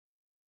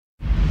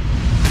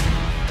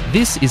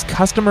This is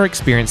Customer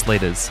Experience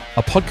Leaders,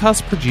 a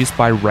podcast produced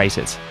by Rate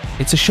It.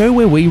 It's a show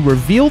where we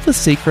reveal the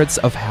secrets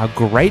of how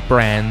great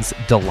brands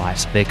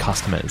delight their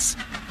customers.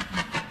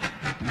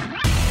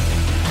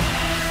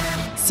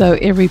 So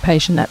every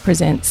patient that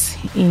presents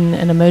in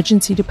an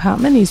emergency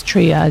department is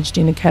triaged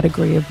in a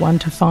category of 1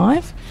 to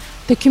 5.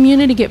 The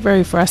community get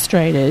very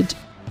frustrated.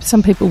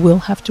 Some people will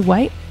have to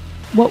wait.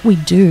 What we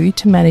do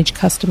to manage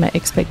customer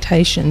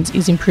expectations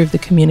is improve the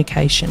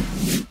communication.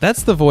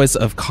 That's the voice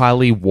of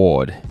Kylie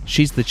Ward.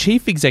 She's the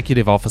Chief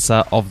Executive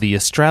Officer of the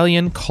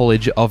Australian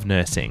College of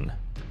Nursing.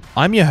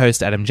 I'm your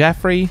host, Adam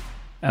Jaffrey.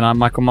 And I'm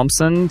Michael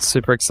Momsen,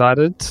 super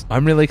excited.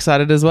 I'm really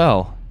excited as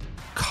well.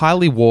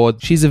 Kylie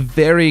Ward, she's a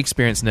very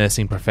experienced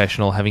nursing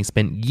professional, having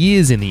spent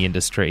years in the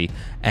industry,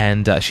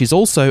 and she's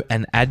also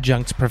an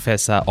adjunct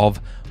professor of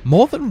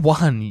more than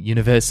one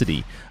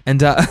university.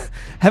 And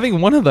having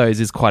one of those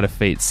is quite a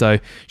feat, so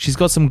she's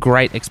got some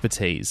great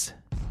expertise.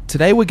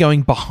 Today we're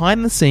going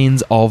behind the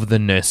scenes of the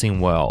nursing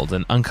world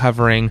and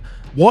uncovering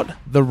what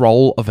the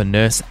role of a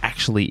nurse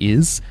actually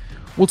is.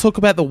 We'll talk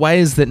about the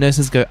ways that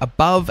nurses go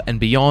above and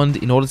beyond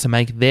in order to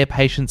make their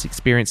patients'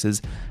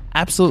 experiences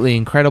absolutely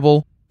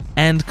incredible.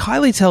 And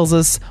Kylie tells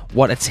us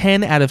what a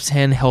 10 out of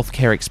 10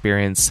 healthcare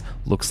experience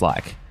looks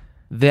like.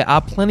 There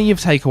are plenty of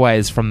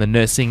takeaways from the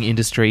nursing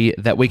industry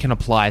that we can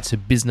apply to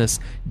business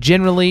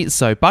generally,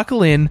 so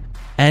buckle in.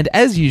 And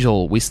as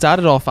usual, we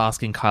started off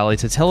asking Kylie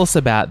to tell us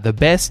about the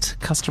best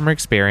customer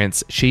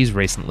experience she's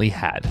recently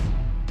had.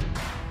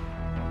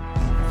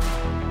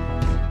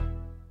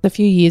 A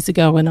few years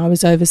ago when I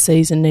was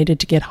overseas and needed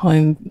to get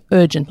home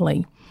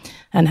urgently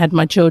and had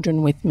my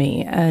children with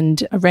me,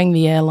 and I rang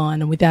the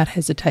airline, and without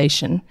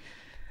hesitation,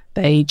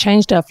 they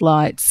changed our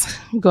flights,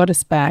 got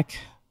us back,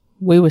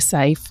 we were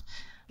safe.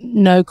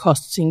 No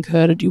costs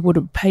incurred. You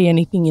wouldn't pay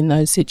anything in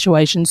those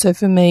situations. So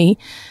for me,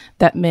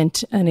 that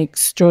meant an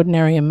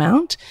extraordinary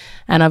amount,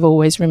 and I've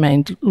always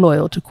remained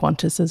loyal to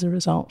Qantas as a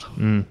result.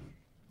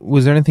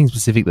 Was there anything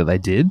specific that they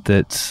did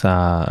that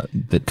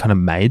kind of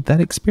made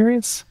that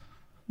experience?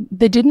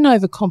 They didn't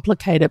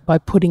overcomplicate it by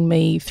putting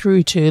me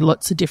through to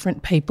lots of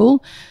different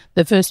people.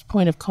 The first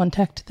point of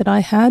contact that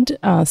I had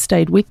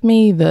stayed with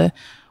me. The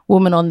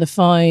woman on the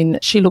phone,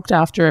 she looked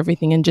after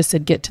everything and just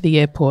said, get to the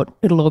airport,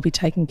 it'll all be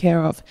taken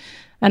care of.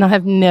 And I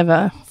have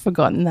never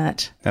forgotten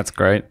that. That's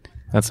great.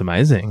 That's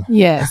amazing.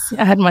 Yes.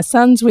 I had my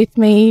sons with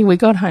me. We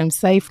got home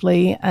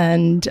safely.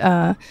 And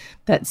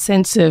that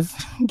sense of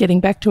getting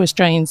back to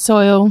Australian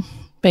soil,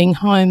 being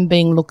home,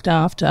 being looked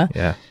after,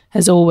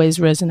 has always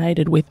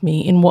resonated with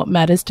me in what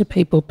matters to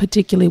people,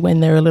 particularly when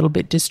they're a little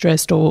bit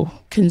distressed or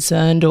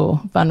concerned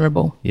or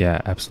vulnerable.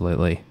 Yeah,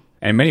 absolutely.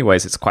 And in many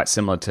ways, it's quite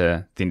similar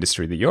to the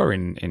industry that you're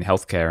in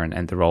healthcare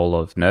and the role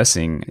of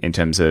nursing in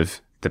terms of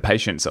the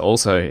patients are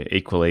also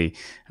equally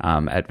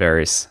at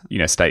various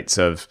states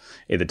of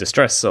either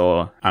distress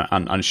or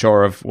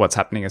unsure of what's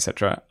happening,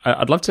 etc.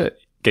 I'd love to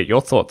get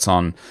your thoughts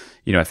on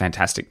a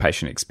fantastic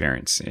patient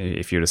experience.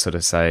 If you were to sort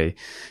of say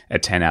a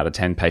 10 out of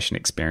 10 patient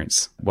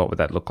experience, what would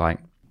that look like?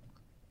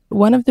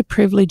 One of the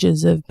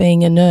privileges of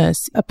being a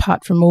nurse,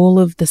 apart from all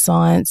of the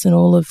science and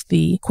all of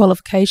the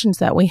qualifications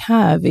that we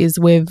have, is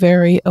we're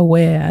very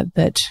aware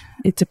that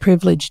it's a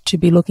privilege to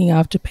be looking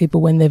after people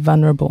when they're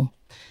vulnerable.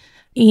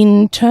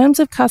 In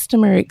terms of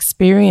customer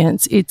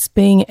experience, it's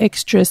being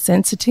extra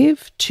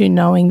sensitive to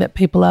knowing that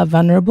people are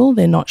vulnerable.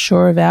 They're not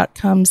sure of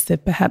outcomes.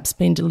 They've perhaps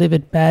been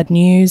delivered bad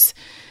news.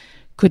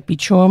 Could be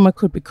trauma,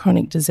 could be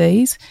chronic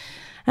disease.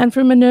 And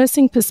from a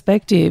nursing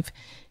perspective,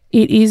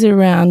 it is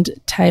around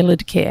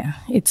tailored care.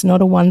 It's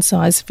not a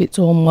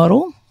one-size-fits-all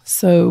model.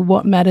 So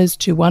what matters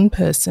to one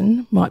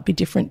person might be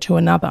different to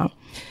another.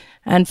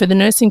 And for the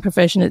nursing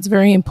profession, it's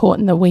very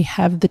important that we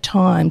have the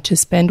time to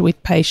spend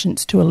with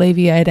patients to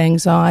alleviate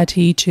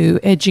anxiety, to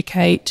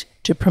educate,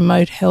 to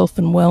promote health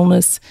and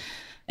wellness,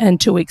 and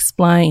to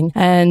explain,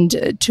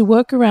 and to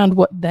work around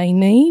what they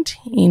need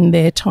in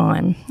their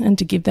time, and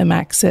to give them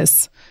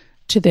access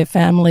to their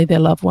family, their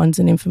loved ones,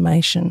 and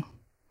information.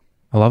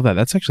 I love that.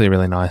 That's actually a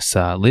really nice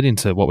lead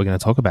into what we're going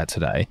to talk about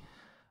today.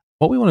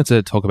 What we wanted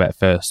to talk about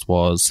first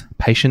was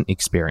patient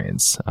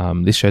experience.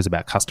 This show's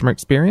about customer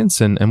experience,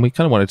 and we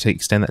kind of wanted to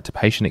extend that to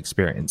patient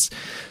experience.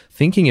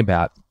 Thinking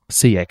about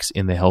CX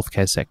in the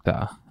healthcare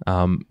sector,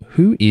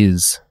 who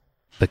is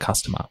the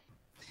customer?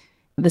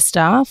 The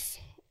staff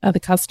are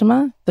the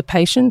customer, the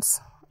patients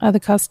are the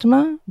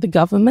customer, the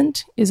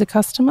government is a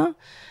customer,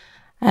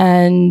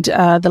 and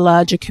the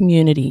larger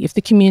community. If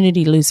the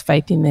community lose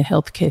faith in their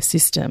healthcare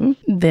system,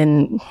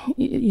 then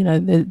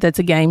that's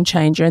a game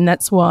changer, and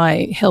that's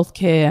why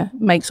healthcare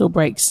makes or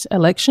breaks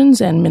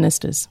elections and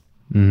ministers.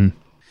 Mm-hmm.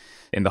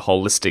 In the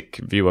holistic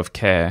view of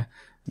care,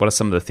 what are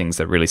some of the things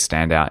that really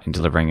stand out in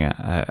delivering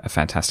a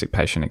fantastic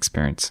patient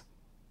experience?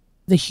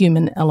 The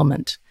human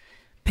element.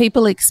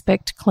 People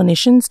expect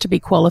clinicians to be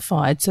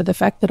qualified, so the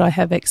fact that I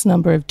have X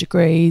number of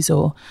degrees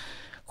or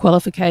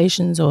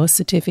qualifications or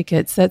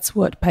certificates, that's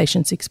what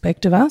patients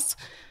expect of us.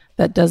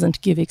 That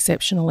doesn't give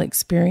exceptional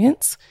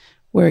experience.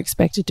 We're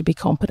expected to be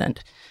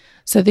competent.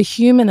 So the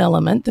human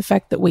element, the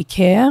fact that we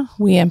care,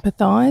 we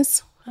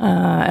empathise,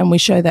 and we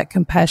show that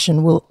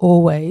compassion will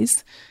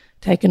always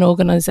take an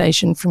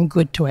organisation from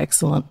good to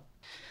excellent.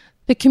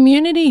 The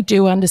community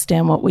do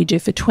understand what we do.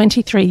 For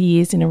 23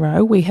 years in a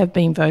row, we have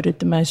been voted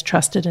the most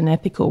trusted and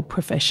ethical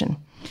profession.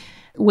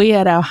 We,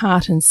 at our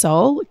heart and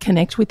soul,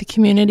 connect with the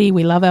community.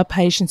 We love our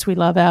patients, we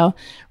love our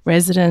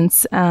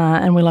residents,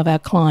 and we love our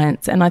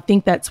clients. And I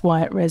think that's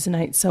why it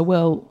resonates so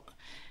well.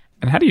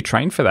 And how do you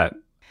train for that?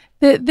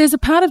 There's a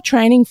part of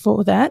training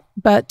for that,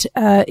 but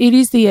it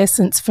is the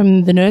essence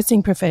from the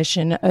nursing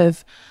profession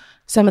of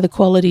some of the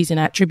qualities and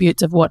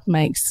attributes of what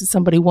makes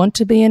somebody want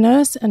to be a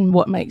nurse and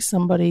what makes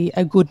somebody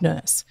a good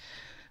nurse.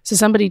 So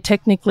somebody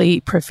technically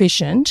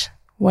proficient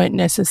won't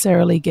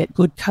necessarily get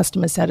good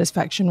customer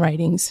satisfaction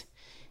ratings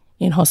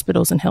in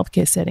hospitals and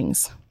healthcare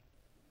settings.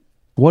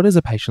 What is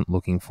a patient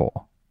looking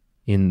for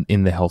in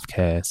the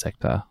healthcare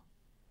sector?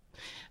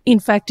 In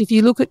fact, if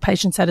you look at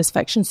patient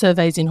satisfaction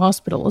surveys in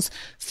hospitals,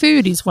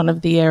 food is one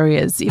of the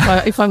areas.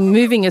 If I'm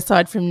moving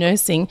aside from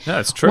nursing, no,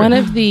 that's true. One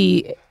of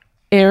the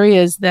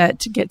areas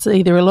that gets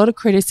either a lot of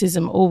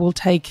criticism or will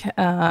take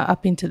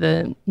up into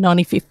the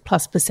 95th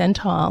plus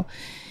percentile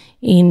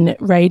in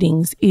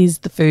ratings is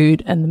the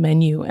food and the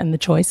menu and the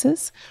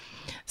choices.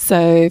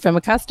 So from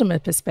a customer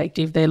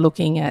perspective, they're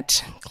looking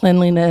at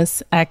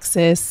cleanliness,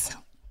 access,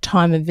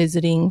 time of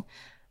visiting,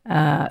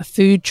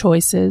 food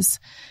choices,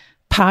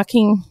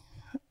 parking.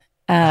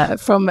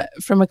 From a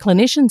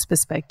clinician's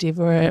perspective,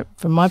 or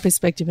from my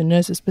perspective, a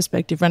nurse's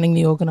perspective, running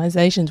the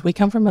organisations, we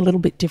come from a little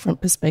bit different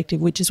perspective,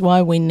 which is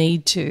why we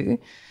need to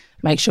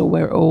make sure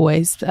we're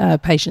always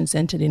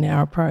patient-centred in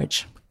our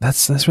approach.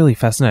 That's really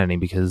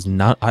fascinating because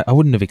I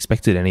wouldn't have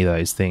expected any of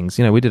those things.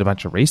 You know, we did a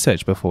bunch of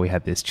research before we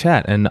had this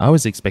chat, and I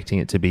was expecting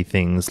it to be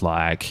things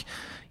like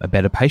a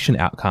better patient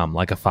outcome,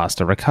 like a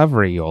faster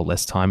recovery or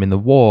less time in the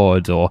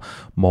ward or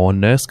more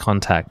nurse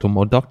contact or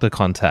more doctor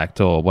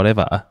contact or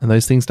whatever. And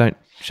those things don't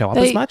show up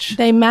as much?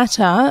 They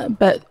matter,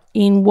 but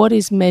in what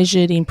is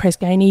measured in Press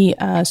Ganey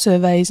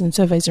surveys and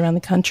surveys around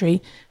the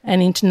country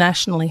and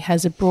internationally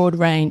has a broad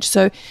range.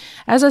 So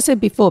as I said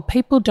before,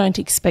 people don't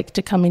expect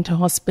to come into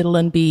hospital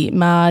and be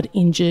marred,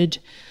 injured,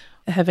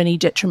 have any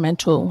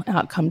detrimental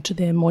outcome to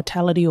their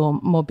mortality or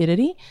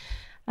morbidity.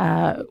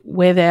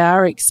 Where they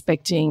are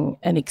expecting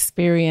an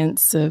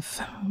experience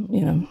of,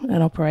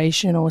 an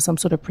operation or some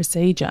sort of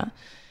procedure,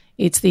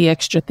 it's the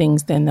extra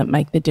things then that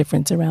make the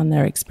difference around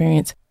their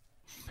experience.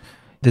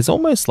 There's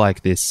almost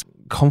like this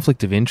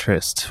conflict of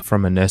interest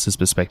from a nurse's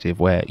perspective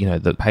where,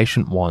 the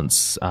patient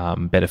wants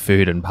better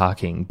food and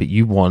parking, but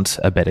you want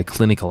a better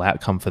clinical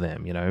outcome for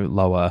them,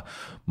 lower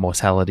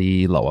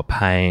mortality, lower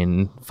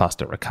pain,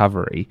 faster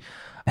recovery.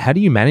 How do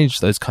you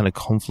manage those kind of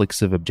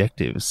conflicts of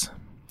objectives?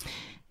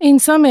 In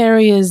some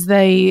areas,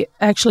 they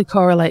actually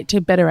correlate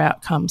to better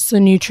outcomes. So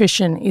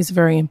nutrition is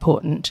very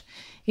important.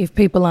 If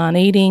people aren't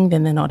eating,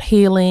 then they're not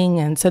healing.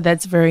 And so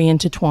that's very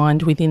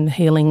intertwined within the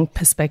healing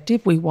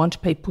perspective. We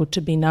want people to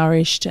be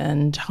nourished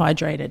and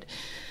hydrated.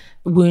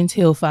 Wounds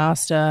heal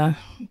faster,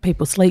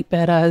 people sleep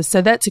better.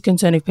 So that's a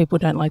concern if people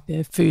don't like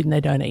their food and they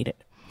don't eat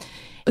it.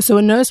 So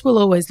a nurse will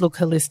always look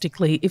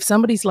holistically. If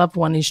somebody's loved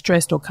one is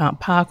stressed or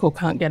can't park or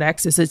can't get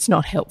access, it's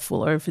not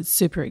helpful, or if it's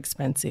super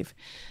expensive.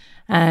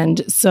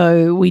 And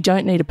so we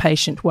don't need a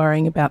patient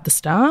worrying about the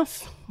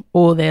staff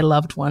or their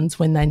loved ones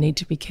when they need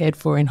to be cared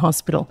for in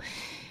hospital.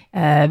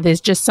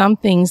 There's just some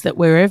things that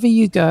wherever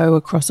you go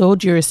across all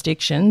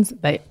jurisdictions,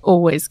 they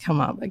always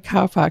come up.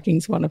 Car parking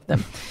is one of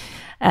them.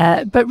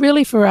 But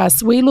really for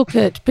us, we look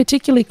at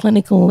particularly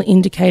clinical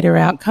indicator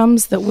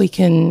outcomes that we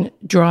can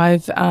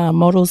drive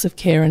models of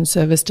care and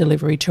service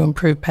delivery to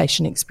improve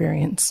patient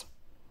experience.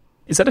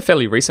 Is that a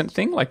fairly recent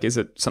thing? Like, is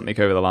it something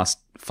over the last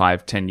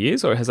 5-10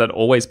 years, or has that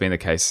always been the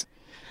case?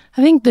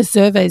 I think the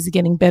surveys are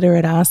getting better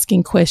at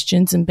asking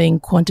questions and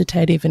being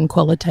quantitative and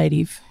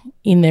qualitative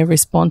in their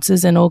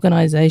responses, and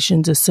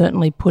organisations are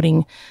certainly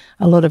putting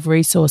a lot of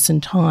resource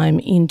and time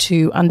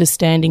into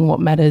understanding what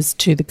matters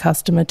to the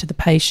customer, to the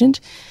patient.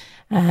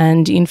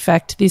 And in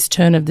fact, this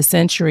turn of the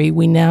century,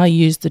 we now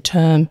use the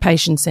term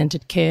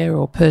patient-centred care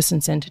or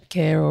person-centred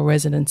care or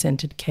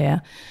resident-centred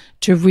care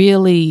to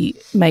really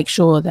make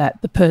sure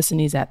that the person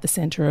is at the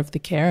centre of the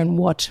care and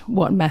what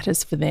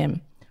matters for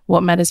them.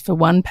 What matters for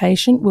one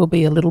patient will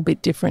be a little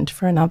bit different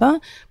for another,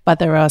 but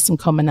there are some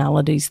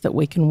commonalities that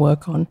we can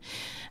work on.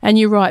 And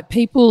you're right,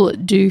 people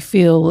do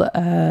feel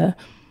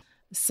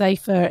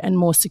safer and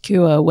more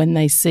secure when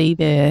they see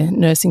their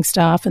nursing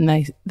staff and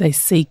they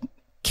see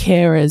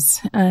carers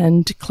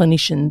and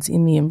clinicians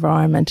in the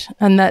environment.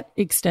 And that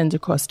extends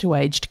across to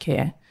aged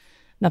care.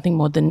 Nothing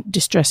more than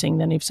distressing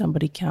than if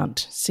somebody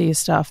can't see a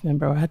staff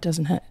member or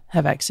doesn't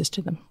have access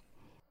to them.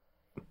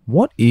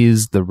 What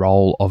is the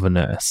role of a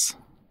nurse?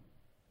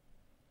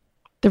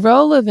 The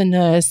role of a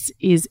nurse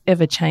is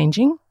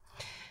ever-changing.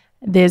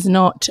 There's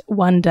not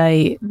one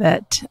day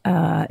that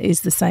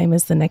is the same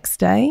as the next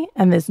day,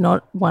 and there's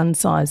not one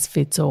size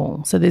fits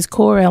all. So there's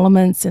core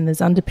elements and there's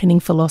underpinning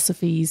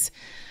philosophies,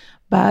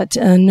 but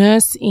a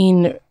nurse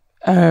in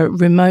a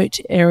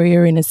remote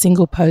area in a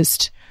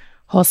single-post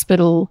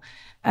hospital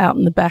out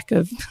in the back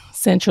of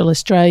Central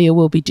Australia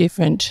will be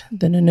different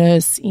than a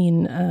nurse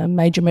in a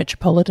major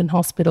metropolitan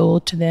hospital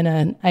to then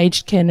an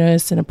aged care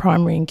nurse and a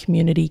primary and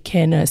community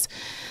care nurse.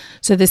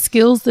 So the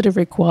skills that are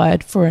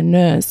required for a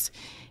nurse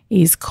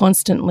is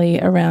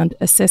constantly around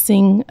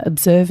assessing,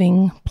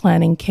 observing,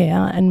 planning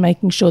care, and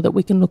making sure that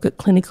we can look at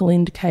clinical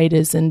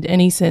indicators and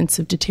any sense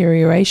of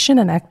deterioration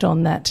and act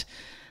on that,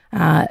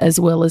 as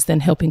well as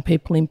then helping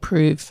people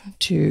improve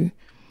to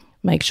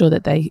make sure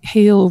that they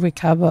heal,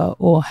 recover,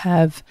 or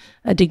have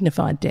a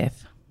dignified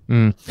death.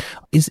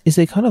 Is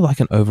there kind of like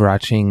an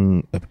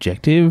overarching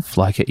objective?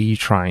 Like, are you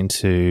trying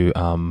to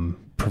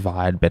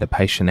provide better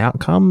patient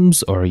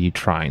outcomes, or are you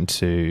trying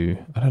to,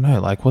 I don't know,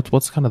 like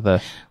what's kind of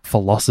the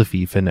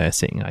philosophy for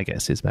nursing, I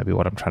guess, is maybe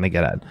what I'm trying to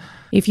get at.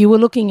 If you were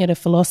looking at a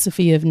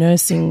philosophy of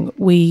nursing,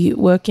 we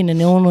work in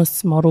an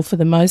illness model for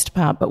the most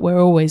part, but we're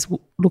always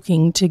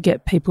looking to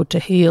get people to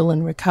heal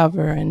and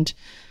recover and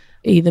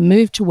either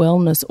move to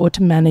wellness or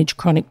to manage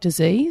chronic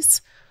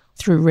disease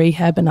through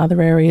rehab and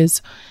other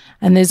areas.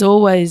 And there's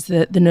always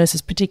the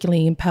nurses,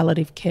 particularly in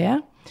palliative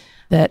care,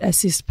 that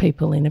assist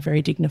people in a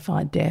very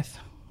dignified death.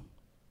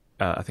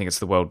 I think it's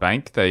the World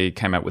Bank. They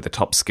came out with the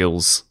top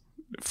skills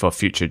for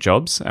future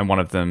jobs, and one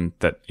of them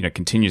that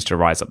continues to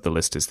rise up the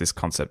list is this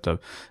concept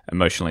of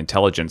emotional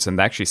intelligence. And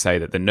they actually say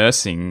that the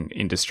nursing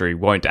industry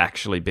won't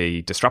actually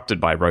be disrupted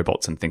by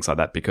robots and things like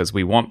that, because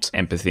we want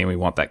empathy and we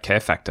want that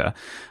care factor.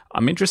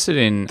 I'm interested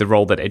in the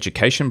role that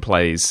education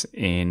plays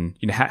in,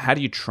 how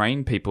do you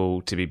train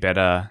people to be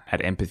better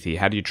at empathy?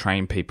 How do you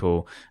train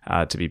people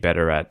to be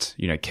better at,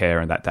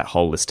 care and that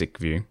holistic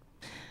view?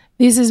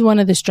 This is one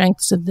of the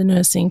strengths of the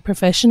nursing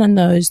profession, and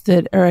those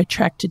that are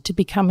attracted to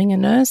becoming a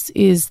nurse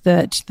is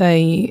that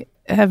they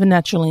have a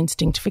natural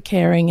instinct for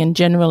caring and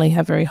generally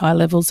have very high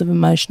levels of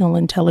emotional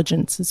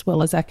intelligence as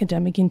well as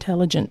academic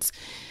intelligence.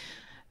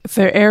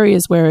 For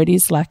areas where it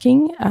is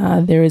lacking,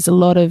 there is a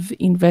lot of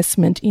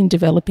investment in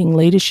developing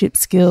leadership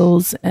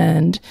skills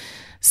and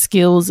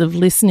skills of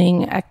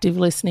listening, active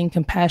listening,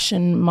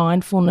 compassion,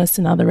 mindfulness,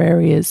 and other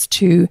areas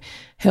to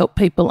help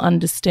people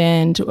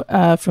understand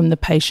from the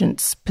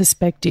patient's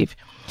perspective.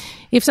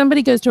 If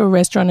somebody goes to a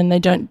restaurant and they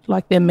don't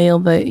like their meal,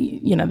 they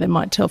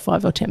might tell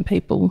 5 or 10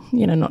 people,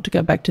 not to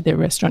go back to their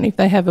restaurant. If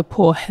they have a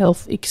poor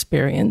health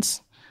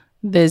experience,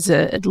 there's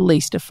at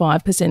least a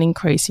 5%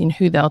 increase in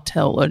who they'll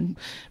tell. And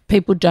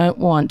people don't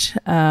want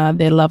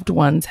their loved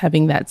ones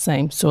having that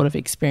same sort of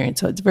experience.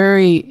 So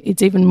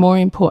it's even more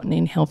important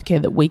in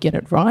healthcare that we get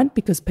it right,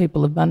 because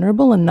people are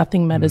vulnerable and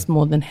nothing matters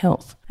more than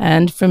health.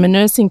 And from a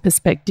nursing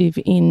perspective,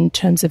 in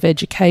terms of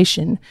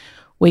education,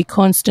 we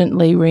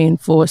constantly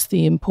reinforce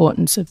the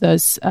importance of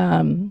those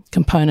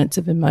components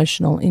of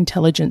emotional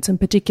intelligence, and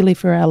particularly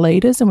for our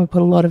leaders. And we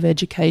put a lot of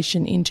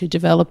education into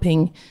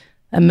developing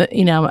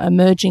in our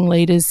emerging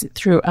leaders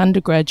through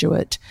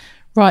undergraduate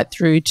right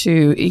through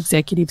to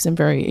executives and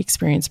very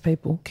experienced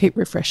people. Keep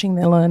refreshing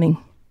their learning.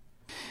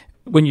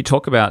 When you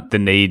talk about the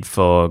need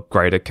for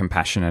greater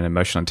compassion and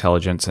emotional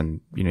intelligence, and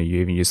you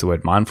even use the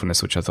word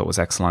mindfulness, which I thought was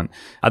excellent,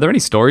 are there any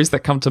stories that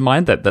come to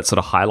mind that sort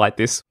of highlight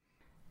this?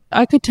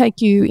 I could take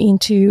you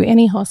into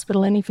any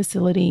hospital, any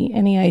facility,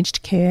 any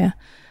aged care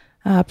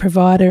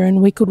provider,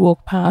 and we could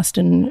walk past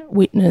and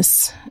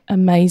witness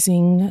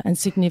amazing and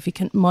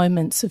significant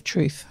moments of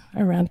truth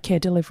around care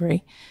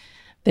delivery.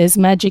 There's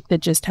magic that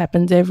just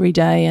happens every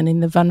day, and in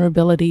the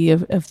vulnerability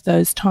of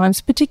those times,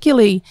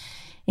 particularly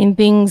in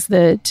things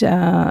that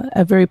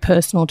are very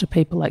personal to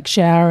people, like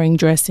showering,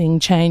 dressing,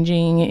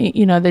 changing,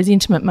 those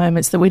intimate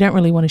moments that we don't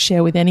really want to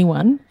share with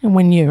anyone. And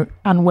when you're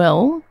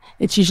unwell,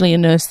 it's usually a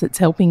nurse that's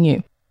helping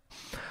you.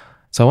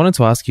 So I wanted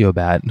to ask you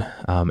about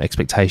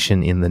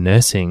expectation in the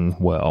nursing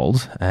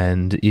world,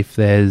 and if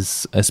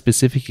there's a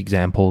specific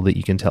example that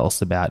you can tell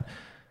us about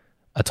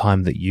a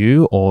time that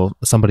you or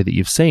somebody that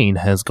you've seen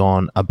has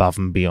gone above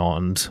and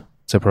beyond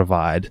to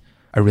provide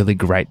a really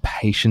great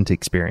patient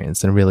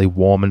experience and a really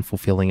warm and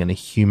fulfilling and a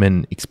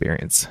human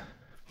experience.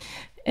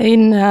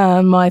 In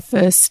my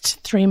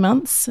first 3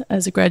 months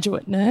as a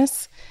graduate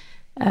nurse,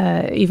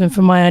 even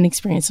from my own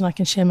experience, and I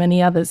can share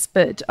many others,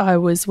 but I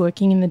was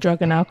working in the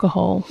drug and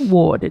alcohol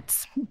ward.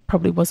 It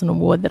probably wasn't a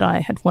ward that I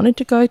had wanted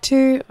to go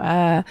to.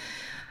 I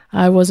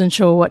wasn't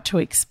sure what to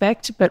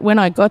expect, but when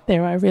I got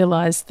there, I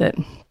realised that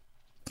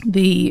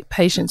the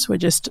patients were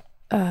just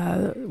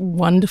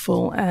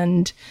wonderful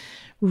and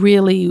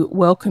really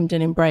welcomed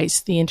and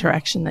embraced the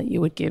interaction that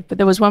you would give. But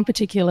there was one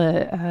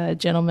particular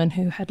gentleman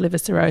who had liver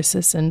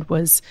cirrhosis and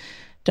was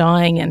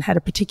dying and had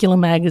a particular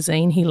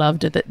magazine he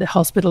loved that the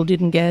hospital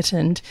didn't get,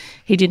 and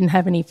he didn't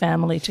have any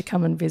family to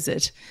come and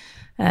visit.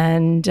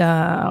 And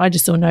I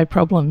just saw no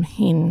problem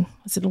I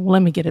said, well,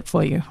 let me get it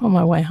for you on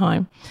my way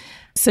home.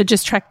 So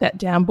just tracked that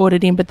down, brought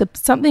it in. But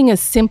something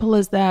as simple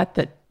as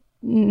that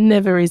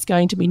never is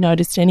going to be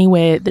noticed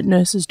anywhere, that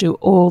nurses do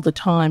all the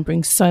time,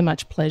 brings so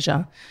much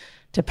pleasure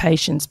to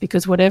patients,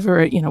 because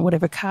whatever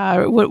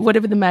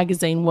the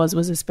magazine was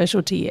a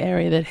specialty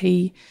area that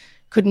he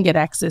couldn't get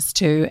access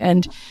to.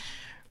 And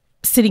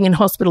sitting in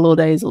hospital all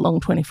day is a long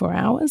 24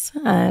 hours.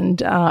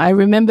 And I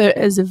remember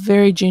as a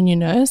very junior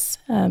nurse,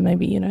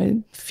 maybe,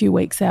 a few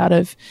weeks out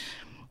of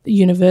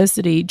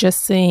university,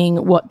 just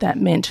seeing what that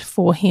meant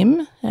for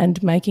him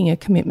and making a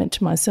commitment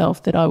to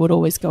myself that I would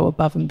always go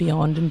above and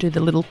beyond and do the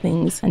little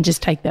things and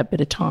just take that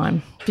bit of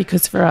time,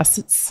 because for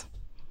us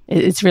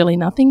it's really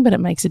nothing, but it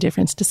makes a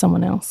difference to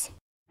someone else.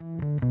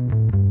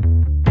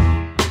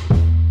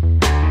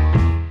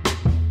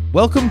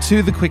 Welcome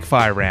to the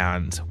Quickfire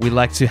Round. We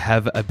like to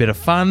have a bit of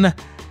fun.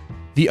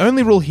 The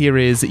only rule here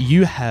is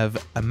you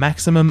have a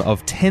maximum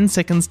of 10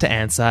 seconds to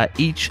answer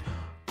each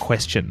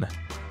question.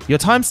 Your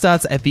time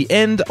starts at the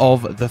end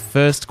of the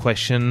first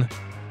question,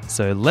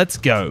 so let's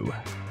go.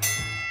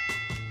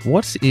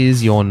 What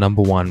is your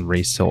number one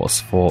resource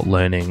for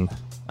learning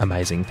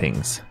amazing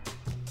things?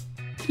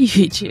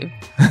 YouTube.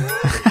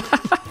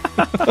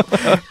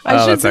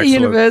 I should say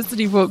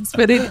university books,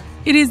 but it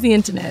is the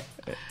internet.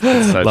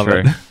 That's so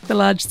true. The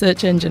large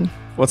search engine.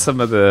 What's some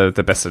of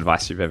the best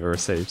advice you've ever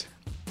received?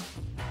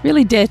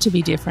 Really dare to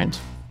be different.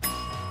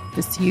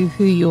 Pursue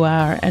who you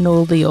are and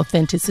all the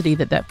authenticity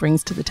that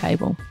brings to the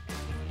table.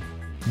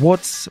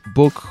 What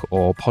book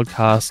or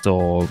podcast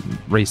or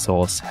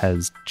resource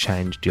has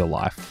changed your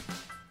life?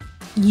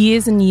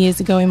 Years and years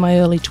ago in my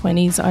early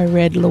 20s, I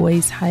read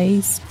Louise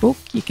Hay's book,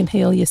 You Can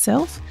Heal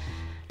Yourself.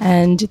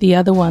 And the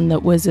other one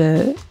that was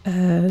a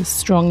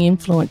strong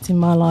influence in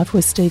my life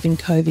was Stephen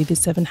Covey, The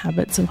 7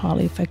 Habits of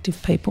Highly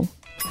Effective People.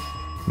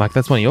 Mike,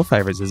 that's one of your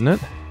favourites, isn't it?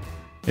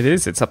 It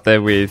is. It's up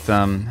there with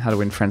How to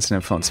Win Friends and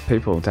Influence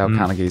People, Dale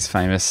Carnegie's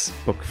famous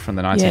book from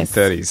the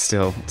 1930s. Yes.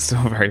 Still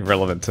very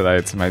relevant today.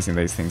 It's amazing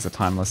these things are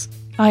timeless.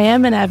 I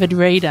am an avid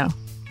reader,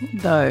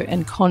 though,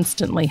 and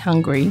constantly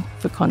hungry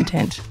for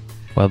content.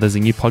 Well, there's a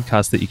new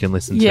podcast that you can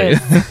listen to.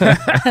 Yes,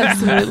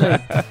 absolutely.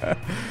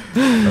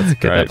 That's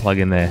Get that plug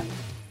in there.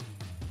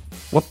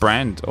 What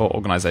brand or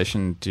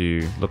organisation do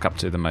you look up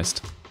to the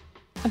most?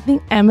 I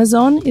think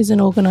Amazon is an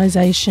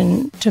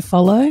organisation to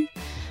follow.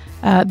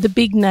 The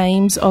big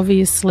names,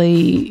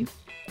 obviously,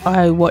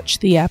 I watch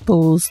the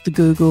Apples, the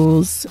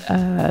Googles,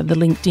 the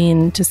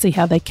LinkedIn to see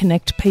how they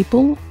connect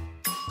people.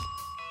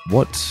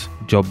 What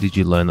job did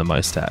you learn the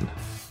most at?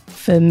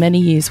 For many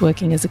years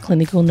working as a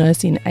clinical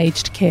nurse in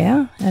aged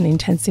care and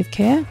intensive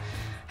care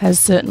has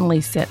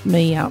certainly set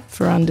me up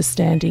for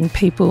understanding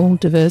people,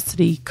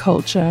 diversity,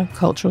 culture,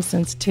 cultural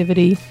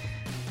sensitivity.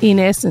 In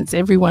essence,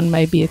 everyone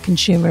may be a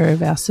consumer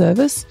of our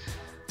service.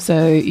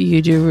 So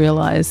you do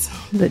realise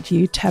that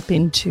you tap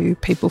into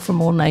people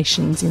from all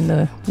nations in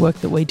the work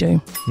that we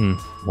do.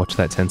 Watch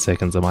that 10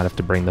 seconds. I might have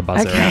to bring the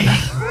buzzer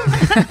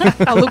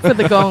out. I'll look for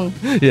the gong.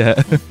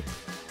 Yeah.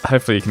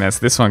 Hopefully you can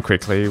answer this one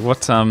quickly.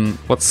 What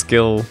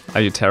skill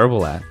are you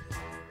terrible at?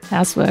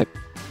 Housework.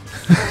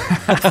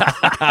 And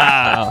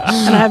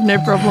I have no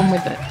problem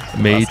with it.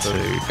 Me too.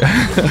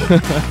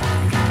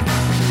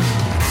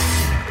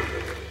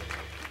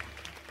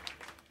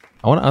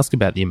 I want to ask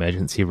about the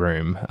emergency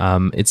room.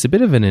 It's a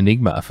bit of an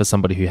enigma for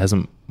somebody who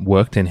hasn't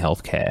worked in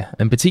healthcare,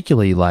 and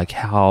particularly like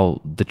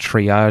how the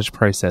triage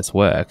process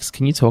works.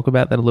 Can you talk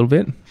about that a little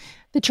bit?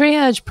 The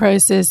triage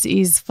process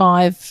is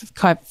five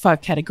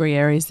category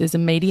areas. There's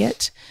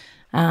immediate.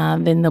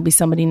 Then there'll be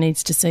somebody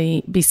needs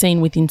to be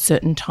seen within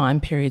certain time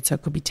periods. So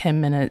it could be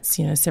 10 minutes,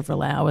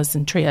 several hours.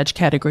 And triage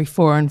category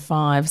 4 and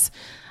 5s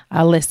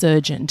are less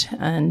urgent.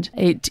 And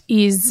it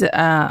is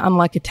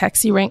unlike a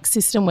taxi rank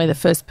system where the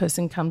first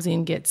person comes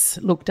in, gets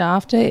looked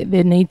after.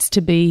 There needs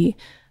to be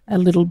a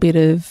little bit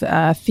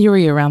of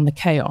theory around the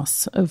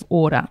chaos of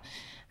order.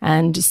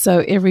 And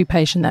so every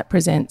patient that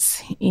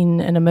presents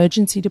in an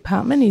emergency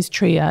department is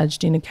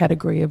triaged in a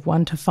category of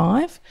 1 to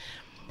 5.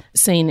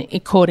 Seen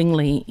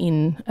accordingly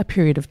in a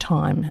period of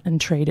time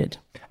and treated.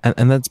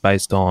 And that's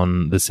based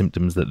on the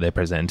symptoms that they're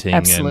presenting.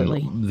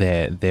 Absolutely. And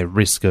their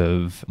risk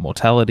of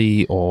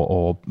mortality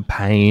or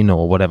pain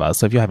or whatever.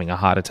 So if you're having a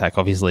heart attack,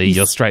 obviously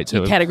you're straight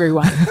to... Category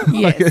 1,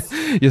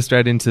 yes. You're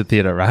straight into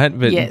theatre, right?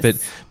 But, yes.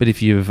 But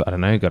if you've,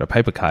 got a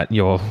paper cut,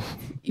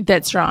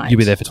 That's right. You'll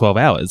be there for 12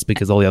 hours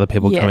because all the other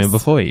people come in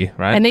before you,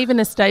 right? And even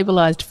a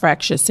stabilised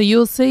fracture. So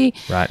you'll see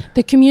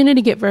the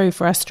community get very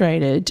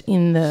frustrated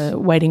in the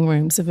waiting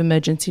rooms of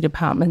emergency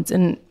departments,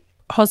 and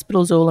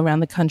hospitals all around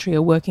the country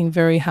are working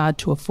very hard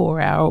to a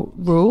 4-hour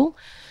rule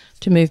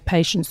to move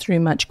patients through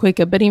much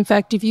quicker. But in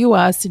fact, if you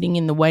are sitting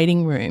in the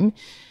waiting room,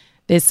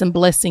 there's some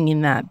blessing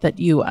in that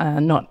you are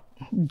not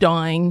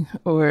dying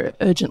or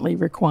urgently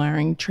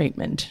requiring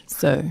treatment.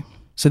 So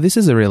this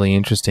is a really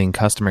interesting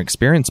customer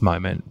experience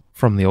moment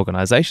from the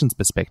organisation's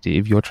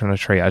perspective. You're trying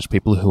to triage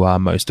people who are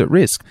most at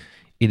risk.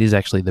 It is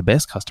actually the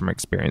best customer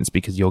experience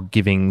because you're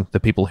giving the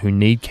people who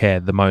need care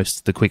the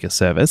most the quicker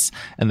service,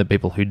 and the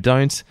people who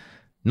don't,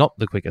 not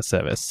the quicker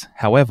service.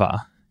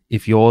 However,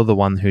 if you're the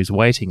one who's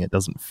waiting, it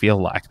doesn't feel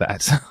like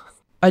that.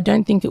 I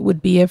don't think it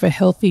would be ever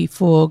healthy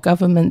for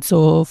governments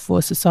or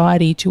for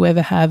society to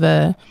ever have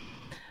a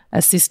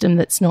system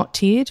that's not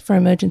tiered for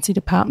emergency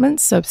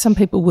departments. So some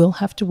people will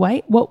have to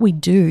wait. What we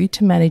do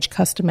to manage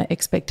customer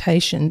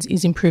expectations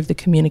is improve the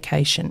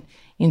communication.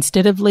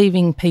 Instead of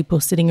leaving people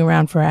sitting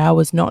around for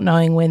hours not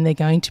knowing when they're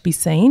going to be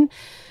seen,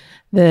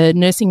 The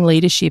nursing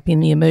leadership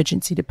in the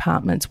emergency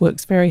departments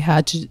works very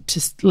hard to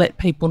let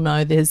people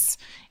know it's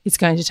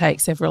going to take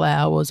several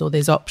hours, or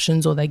there's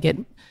options, or they get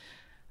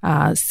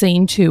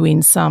seen to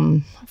in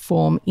some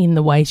form in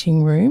the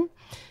waiting room.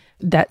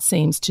 That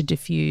seems to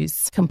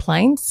diffuse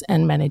complaints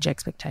and manage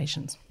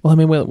expectations. Well, I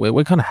mean,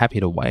 we're kind of happy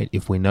to wait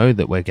if we know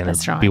that we're going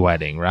to be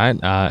waiting, right?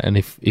 And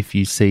if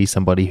you see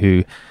somebody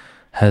who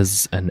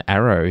has an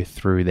arrow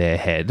through their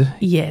head,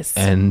 yes,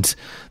 and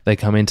they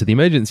come into the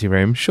emergency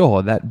room,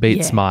 sure, that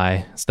beats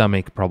my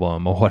stomach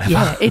problem or whatever.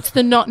 Yeah, it's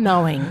the not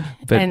knowing.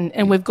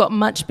 And we've got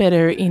much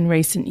better in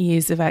recent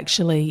years of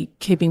actually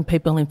keeping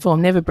people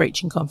informed, never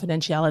breaching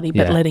confidentiality,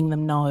 but letting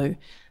them know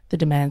the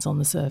demands on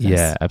the service.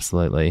 Yeah,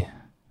 absolutely.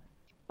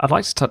 I'd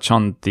like to touch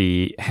on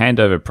the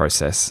handover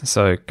process.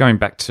 So going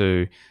back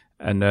to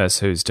a nurse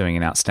who's doing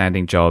an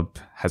outstanding job,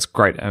 has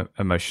great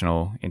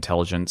emotional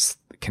intelligence,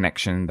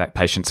 connection, that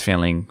patient's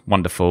feeling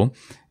wonderful,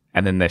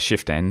 and then their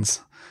shift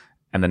ends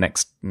and the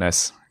next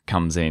nurse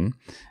comes in.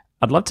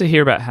 I'd love to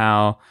hear about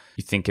how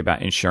you think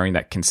about ensuring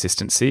that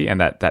consistency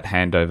and that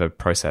handover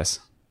process.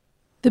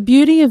 The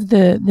beauty of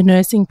the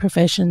nursing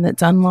profession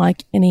that's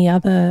unlike any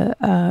other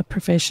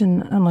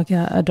profession, unlike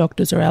our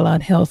doctors or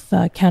allied health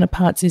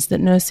counterparts, is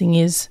that nursing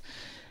is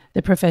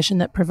the profession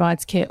that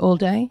provides care all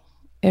day,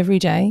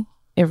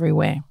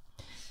 everywhere.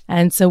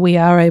 And so we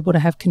are able to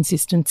have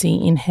consistency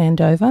in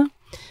handover.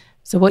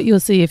 So what you'll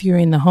see if you're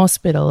in the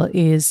hospital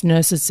is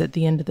nurses at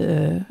the end of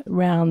the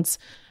rounds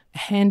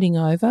handing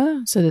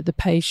over so that the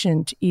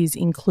patient is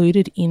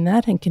included in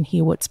that and can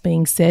hear what's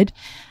being said,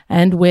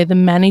 and where the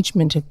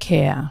management of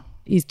care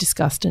is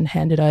discussed and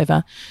handed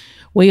over.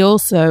 We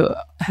also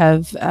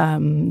have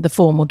the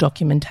formal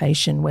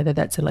documentation, whether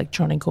that's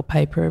electronic or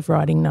paper, of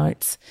writing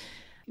notes.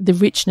 The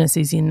richness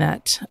is in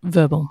that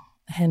verbal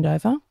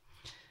handover,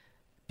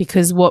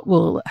 because what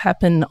will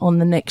happen on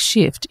the next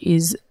shift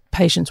is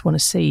patients want to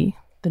see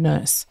the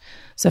nurse.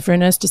 So for a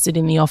nurse to sit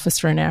in the office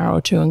for an hour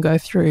or two and go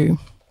through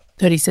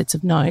 30 sets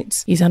of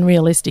notes is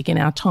unrealistic in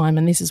our time,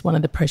 and this is one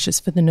of the pressures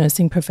for the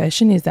nursing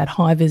profession, is that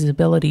high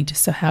visibility.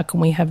 So how can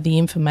we have the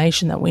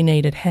information that we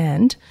need at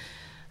hand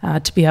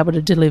to be able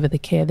to deliver the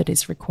care that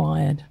is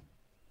required?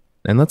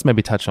 And let's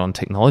maybe touch on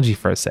technology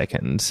for a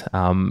second.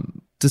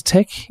 Does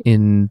tech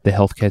in the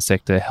healthcare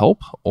sector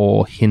help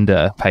or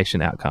hinder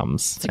patient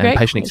outcomes and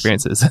patient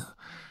experiences?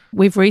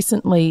 We've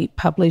recently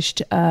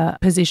published a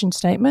position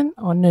statement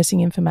on nursing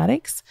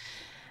informatics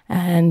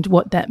and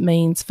what that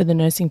means for the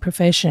nursing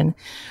profession.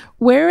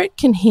 Where it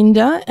can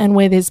hinder and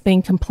where there's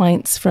been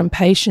complaints from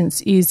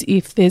patients is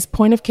if there's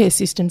point of care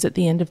systems at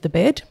the end of the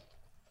bed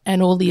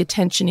and all the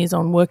attention is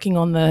on working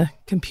on the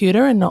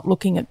computer and not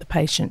looking at the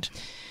patient.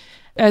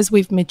 As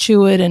we've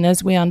matured and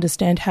as we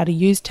understand how to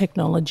use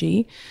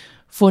technology,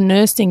 for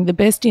nursing, the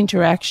best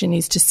interaction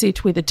is to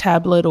sit with a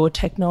tablet or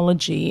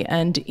technology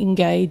and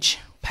engage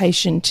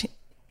patient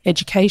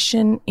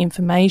education,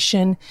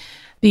 information,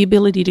 the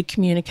ability to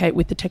communicate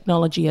with the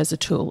technology as a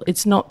tool.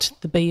 It's not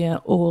the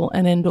be-all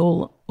and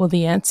end-all or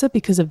the answer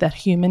because of that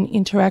human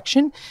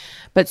interaction,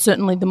 but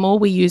certainly the more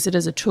we use it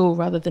as a tool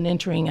rather than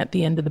entering at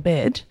the end of the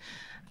bed,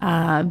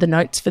 the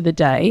notes for the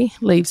day,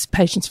 leaves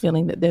patients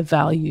feeling that they're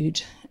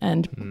valued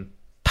and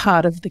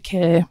part of the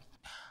care.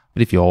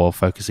 But if you're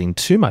focusing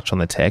too much on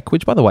the tech,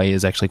 which by the way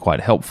is actually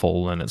quite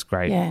helpful and it's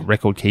great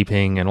record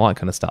keeping and all that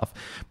kind of stuff,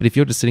 but if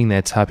you're just sitting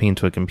there typing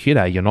into a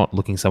computer, you're not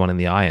looking someone in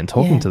the eye and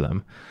talking to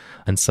them.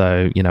 And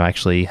so,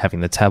 actually having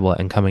the tablet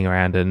and coming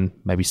around and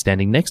maybe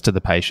standing next to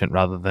the patient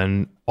rather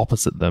than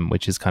opposite them,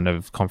 which is kind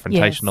of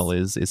confrontational,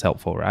 is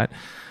helpful, right?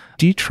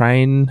 Do you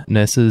train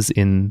nurses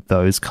in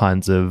those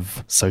kinds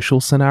of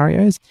social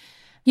scenarios?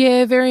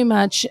 Yeah, very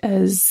much.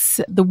 As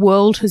the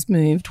world has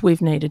moved,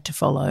 we've needed to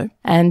follow.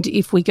 And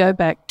if we go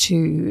back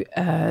to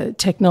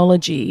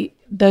technology,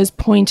 those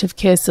point of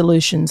care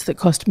solutions that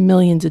cost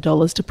millions of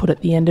dollars to put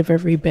at the end of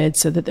every bed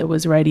so that there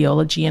was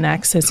radiology and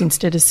access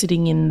instead of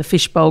sitting in the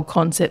fishbowl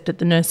concept at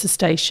the nurse's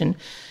station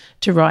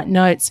to write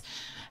notes,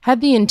 had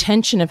the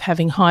intention of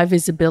having high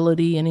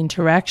visibility and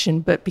interaction,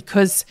 but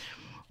because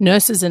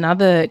nurses and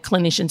other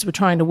clinicians were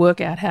trying to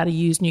work out how to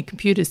use new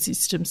computer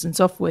systems and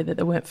software that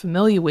they weren't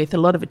familiar with, a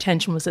lot of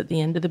attention was at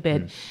the end of the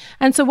bed.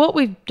 And so what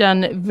we've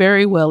done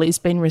very well is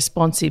been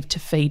responsive to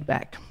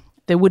feedback.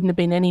 There wouldn't have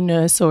been any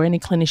nurse or any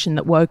clinician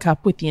that woke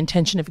up with the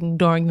intention of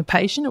ignoring the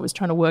patient. It was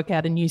trying to work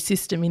out a new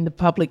system in the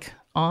public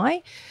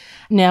eye.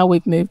 Now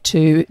we've moved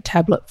to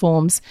tablet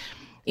forms,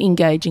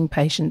 engaging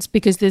patients,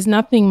 because there's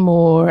nothing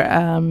more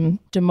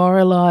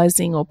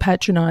demoralising or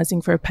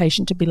patronising for a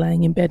patient to be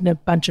laying in bed and a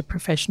bunch of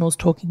professionals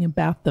talking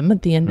about them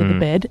at the end of the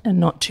bed and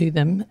not to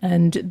them.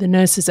 And the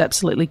nurse is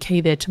absolutely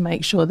key there to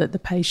make sure that the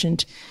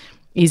patient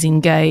is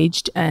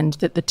engaged and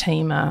that the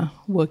team are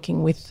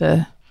working with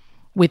the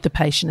with the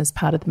patient as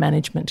part of the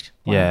management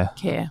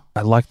care.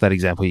 I like that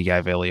example you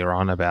gave earlier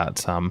on about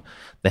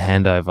the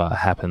handover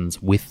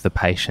happens with the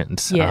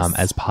patient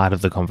as part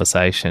of the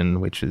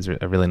conversation, which is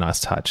a really nice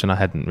touch and I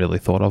hadn't really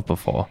thought of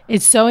before.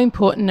 It's so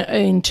important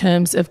in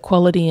terms of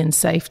quality and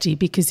safety,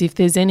 because if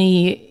there's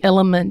any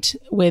element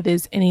where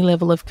there's any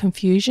level of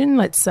confusion,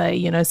 let's say,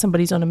 you know,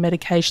 somebody's on a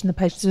medication, the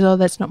patient says, oh,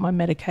 that's not my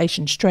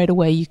medication, straight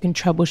away you can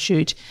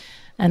troubleshoot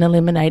and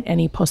eliminate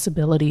any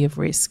possibility of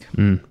risk.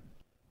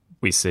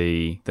 We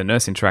see the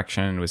nurse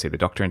interaction, we see the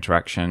doctor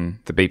interaction,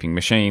 the beeping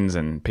machines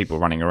and people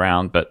running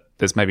around, but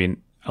there's maybe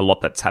a lot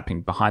that's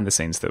happening behind the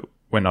scenes that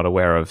we're not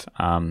aware of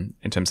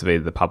in terms of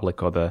either the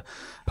public or the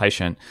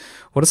patient.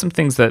 What are some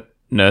things that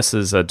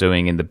nurses are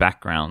doing in the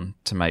background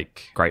to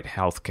make great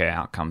healthcare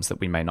outcomes that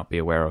we may not be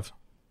aware of?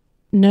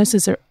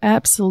 Nurses are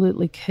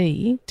absolutely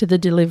key to the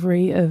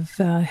delivery of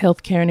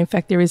healthcare, and in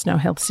fact there is no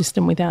health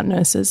system without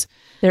nurses.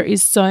 There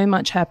is so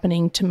much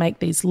happening to make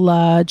these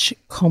large,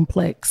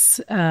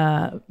 complex,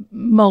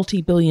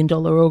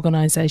 multi-billion-dollar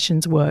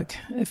organisations work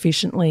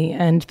efficiently,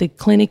 and the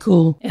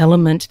clinical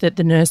element that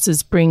the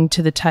nurses bring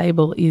to the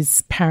table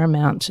is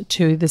paramount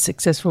to the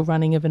successful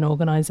running of an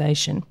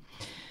organisation.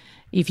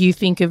 If you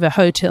think of a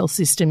hotel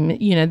system,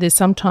 you know, there's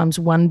sometimes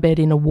one bed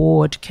in a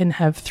ward can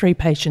have 3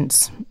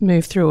 patients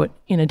move through it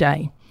in a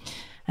day.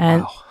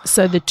 And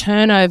so the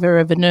turnover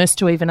of a nurse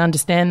to even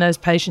understand those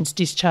patients,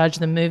 discharge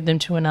them, move them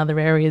to another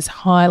area is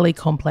highly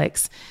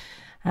complex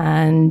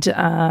and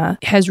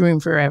has room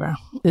for error.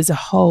 There's a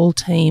whole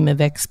team of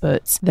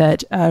experts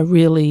that are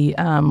really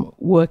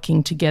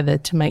working together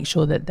to make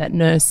sure that that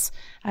nurse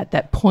at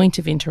that point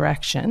of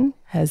interaction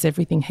has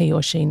everything he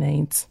or she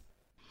needs.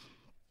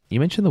 You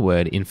mentioned the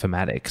word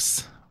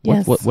informatics.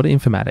 Yes. What are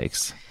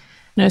informatics?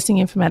 Nursing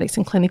informatics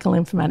and clinical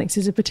informatics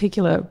is a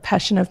particular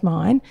passion of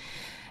mine.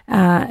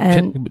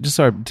 Just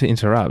sorry to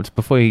interrupt.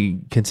 Before you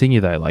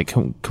continue though, like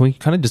can we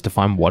kind of just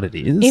define what it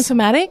is?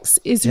 Informatics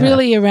is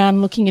really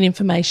around looking at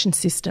information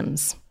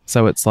systems.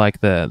 So it's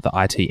like the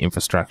IT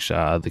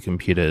infrastructure, the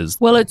computers.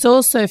 Well, it's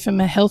also from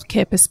a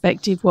healthcare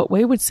perspective, what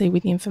we would see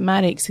with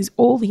informatics is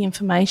all the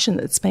information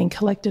that's being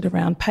collected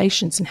around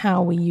patients and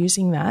how are we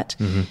using that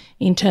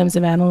in terms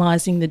of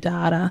analysing the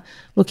data,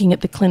 looking at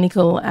the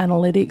clinical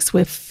analytics.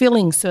 We're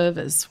filling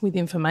servers with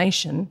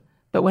information,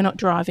 but we're not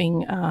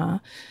driving,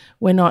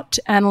 we're not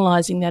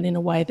analysing that in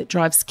a way that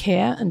drives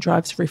care and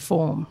drives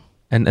reform.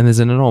 And there's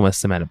an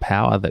enormous amount of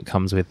power that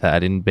comes with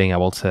that in being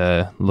able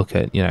to look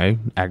at, you know,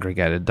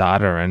 aggregated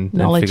data and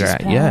figure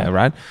out, power.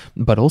 right?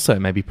 But also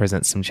maybe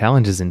presents some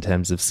challenges in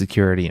terms of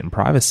security and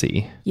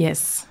privacy.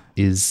 Yes.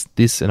 Is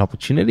this an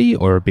opportunity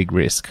or a big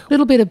risk? A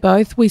little bit of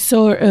both. We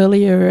saw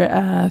earlier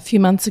a few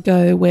months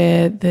ago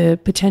where the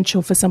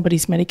potential for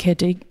somebody's Medicare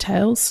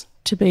details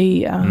to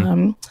be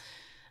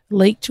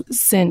leaked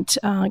sent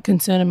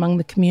concern among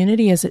the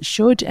community, as it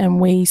should,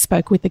 and we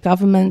spoke with the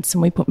governments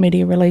and we put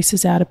media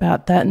releases out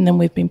about that, and then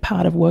we've been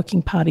part of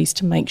working parties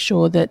to make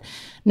sure that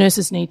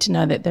nurses need to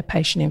know that their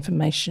patient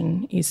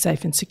information is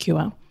safe and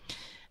secure.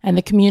 And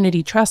the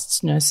community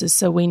trusts nurses,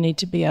 so we need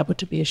to be able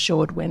to be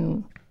assured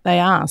when they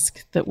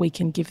ask that we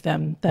can give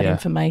them that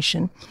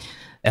information.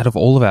 Out of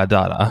all of our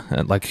data,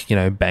 like, you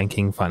know,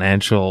 banking,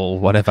 financial,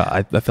 whatever,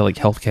 I feel like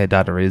healthcare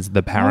data is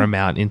the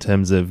paramount in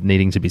terms of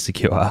needing to be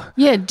secure.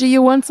 Yeah. Do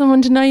you want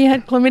someone to know you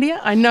had chlamydia?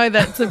 I know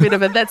that's a bit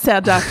of that's our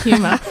dark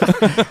humour.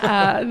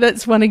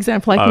 That's one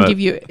example I can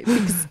give you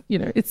because, you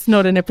know, it's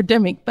not an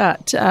epidemic,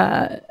 but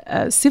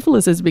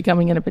syphilis is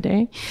becoming an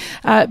epidemic.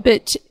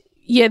 But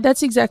yeah,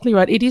 that's exactly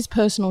right. It is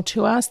personal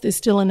to us. There's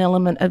still an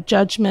element of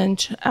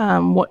judgment.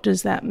 What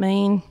does that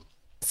mean?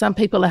 Some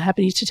people are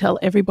happy to tell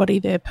everybody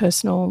their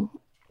personal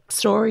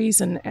stories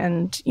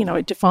and you know,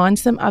 it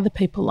defines them. Other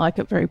people like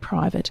it very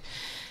private.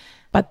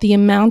 But the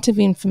amount of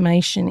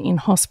information in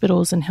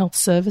hospitals and health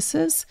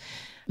services,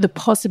 the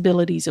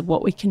possibilities of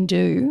what we can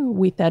do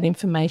with that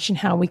information,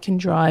 how we can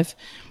drive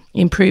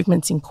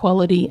improvements in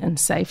quality and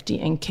safety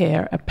and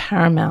care are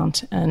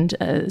paramount. And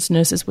as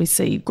nurses, we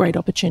see great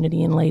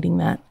opportunity in leading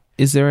that.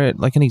 Is there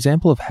an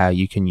example of how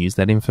you can use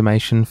that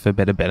information for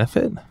better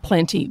benefit?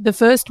 Plenty. The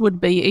first would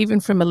be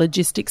even from a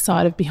logistics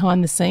side of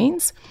behind the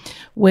scenes,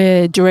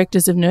 where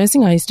directors of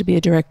nursing, I used to be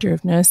a director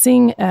of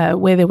nursing,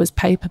 where there was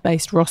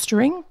paper-based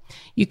rostering.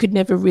 You could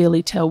never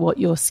really tell what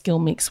your skill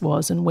mix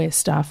was and where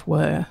staff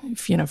were,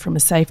 if, you know, from a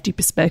safety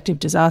perspective,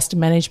 disaster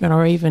management,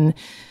 or even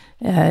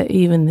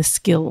the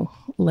skill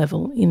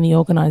level in the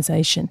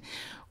organisation.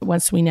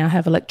 Once we now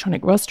have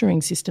electronic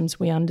rostering systems,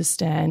 we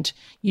understand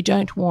you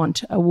don't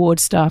want a ward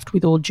staffed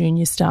with all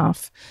junior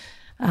staff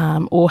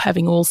or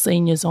having all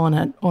seniors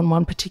on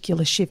one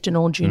particular shift and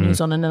all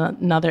juniors on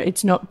another.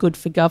 It's not good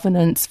for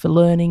governance, for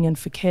learning and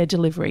for care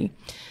delivery.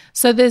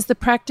 So there's the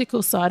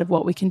practical side of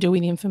what we can do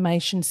with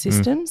information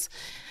systems.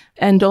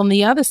 And on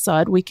the other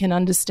side, we can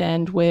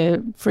understand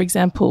where, for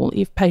example,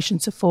 if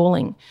patients are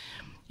falling,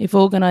 if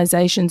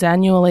organisations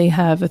annually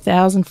have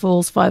 1,000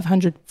 falls,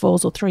 500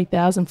 falls or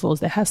 3,000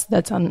 falls,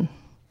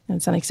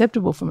 it's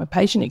unacceptable from a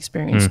patient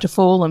experience to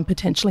fall and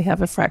potentially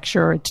have a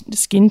fracture or a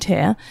skin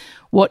tear.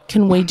 What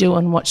can we do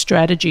and what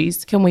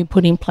strategies can we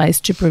put in place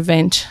to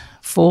prevent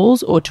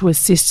falls or to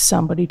assist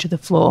somebody to the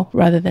floor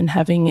rather than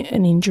having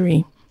an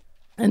injury.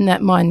 And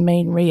that might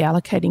mean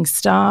reallocating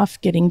staff,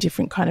 getting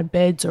different kind of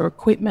beds or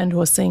equipment,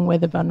 or seeing where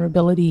the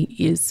vulnerability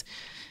is.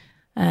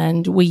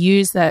 And we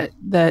use that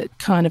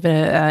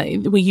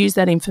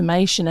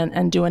information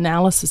and do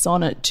analysis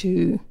on it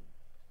to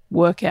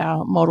work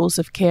our models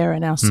of care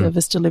and our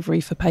service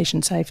delivery for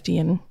patient safety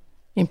and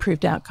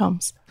improved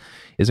outcomes.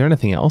 Is there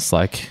anything else,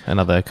 like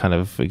another kind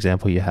of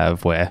example you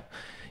have where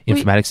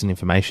informatics and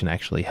information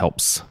actually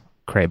helps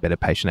create better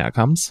patient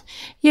outcomes?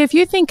 Yeah, if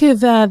you think of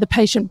the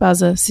patient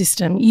buzzer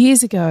system,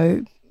 years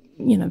ago,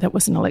 that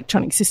was an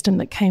electronic system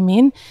that came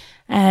in,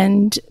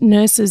 and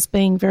nurses,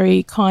 being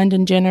very kind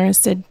and generous,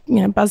 said,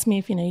 buzz me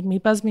if you need me,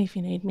 buzz me if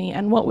you need me.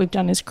 And what we've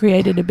done is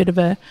created a bit of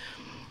a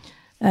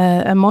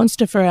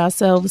monster for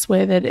ourselves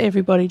where that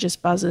everybody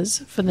just buzzes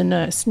for the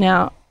nurse.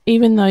 Now,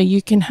 even though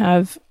you can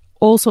have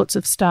all sorts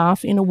of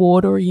staff in a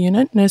ward or a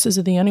unit, nurses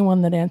are the only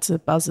one that answer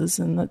buzzers,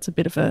 and that's a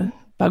bit of a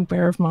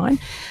bugbear of mine.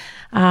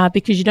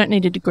 Because you don't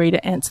need a degree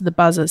to answer the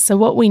buzzer. So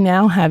what we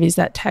now have is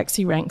that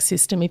taxi rank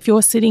system. If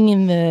you're sitting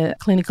in the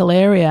clinical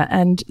area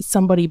and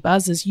somebody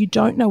buzzes, you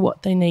don't know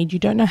what they need. You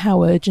don't know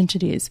how urgent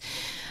it is.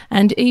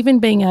 And even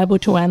being able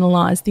to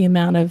analyse the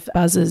amount of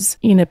buzzers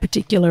in a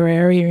particular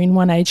area, in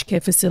one aged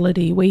care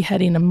facility, we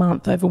had in a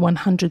month over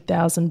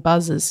 100,000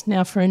 buzzers.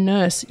 Now, for a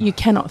nurse, you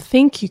cannot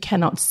think, you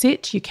cannot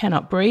sit, you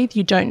cannot breathe,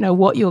 you don't know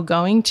what you're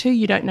going to,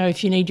 you don't know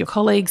if you need your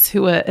colleagues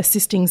who are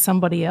assisting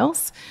somebody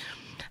else.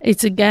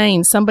 It's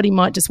again, somebody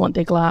might just want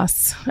a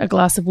glass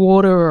of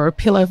water or a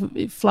pillow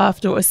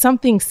fluffed or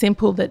something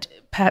simple that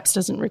perhaps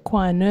doesn't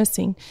require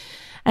nursing.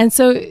 And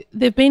so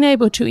they've been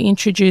able to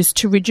reduce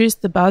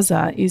the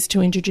buzzer is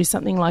to introduce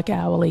something like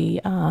hourly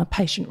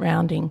patient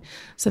rounding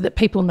so that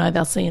people know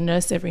they'll see a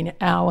nurse every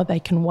hour, they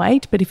can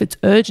wait, but if it's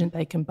urgent,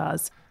 they can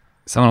buzz.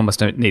 Someone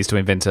almost needs to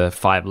invent a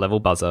 5-level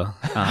buzzer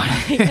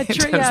in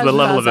terms of the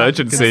level buzzer. of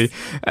urgency.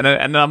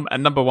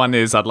 And number 1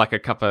 is I'd like a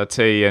cup of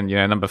tea, and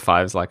number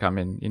 5 is like I'm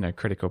in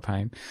critical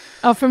pain.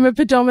 Oh, from a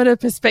pedometer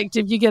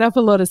perspective, you get up a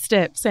lot of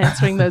steps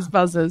answering those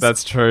buzzers.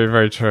 That's true,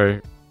 very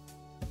true.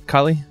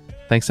 Kylie,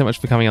 thanks so much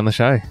for coming on the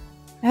show.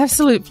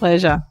 Absolute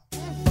pleasure.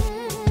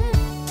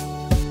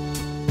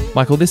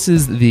 Michael, this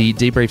is the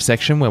debrief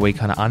section where we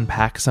kind of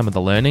unpack some of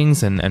the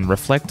learnings and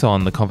reflect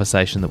on the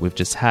conversation that we've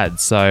just had.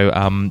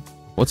 So,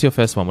 what's your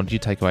first one? What did you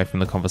take away from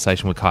the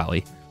conversation with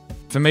Kylie?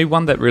 For me,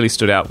 one that really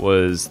stood out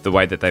was the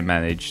way that they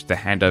manage the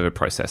handover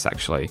process,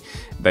 actually.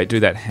 They do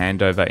that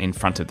handover in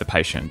front of the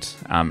patient,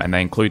 and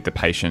they include the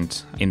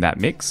patient in that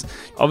mix.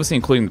 Obviously,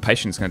 including the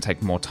patient is going to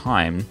take more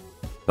time,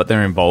 but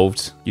they're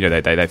involved.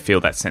 They feel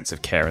that sense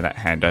of care, and that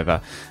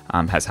handover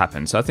has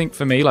happened. So I think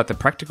for me, like the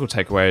practical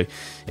takeaway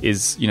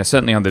is,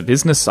 certainly on the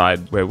business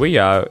side where we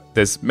are,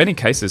 there's many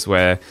cases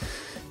where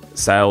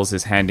sales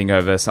is handing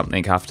over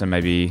something after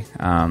maybe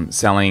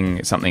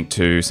selling something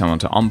to someone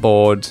to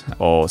onboard,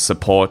 or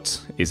support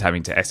is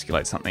having to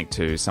escalate something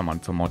to someone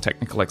for more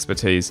technical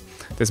expertise.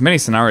 There's many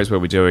scenarios where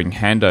we're doing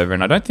handover,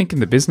 and I don't think in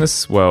the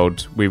business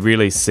world we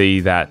really see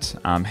that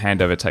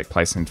handover take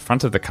place in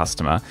front of the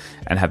customer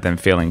and have them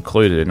feel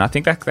included. And I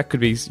think that could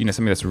be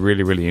something that's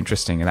really, really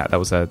interesting, and that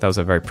was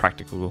a very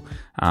practical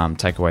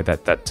takeaway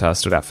that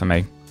stood out for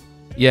me.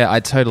 Yeah, I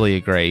totally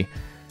agree.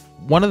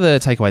 One of the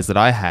takeaways that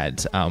I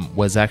had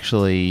was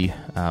actually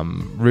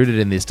rooted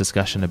in this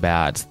discussion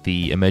about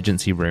the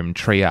emergency room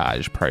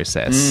triage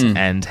process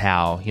and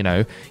how,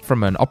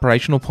 from an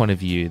operational point of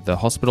view, the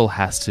hospital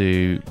has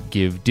to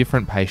give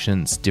different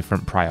patients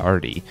different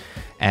priority.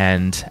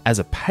 And as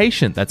a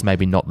patient, that's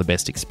maybe not the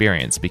best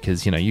experience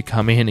because, you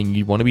come in and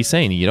you want to be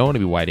seen. You don't want to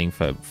be waiting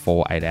for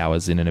 4-8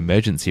 hours in an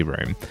emergency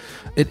room.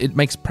 It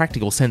makes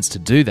practical sense to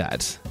do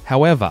that.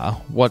 However,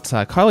 what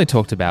Kylie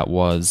talked about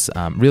was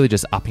really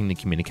just upping the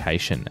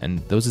communication. And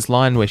there was this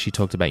line where she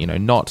talked about,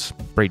 not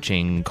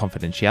breaching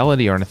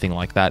confidentiality or anything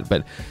like that,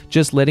 but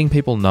just letting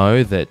people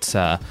know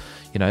that,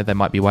 they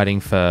might be waiting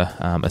for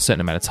a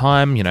certain amount of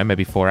time,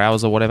 maybe 4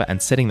 hours or whatever,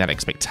 and setting that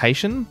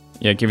expectation.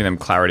 Yeah, giving them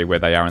clarity where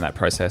they are in that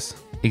process.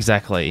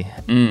 Exactly.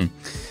 The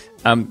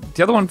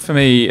other one for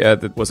me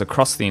that was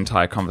across the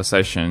entire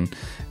conversation,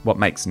 what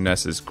makes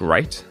nurses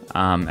great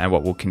and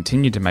what will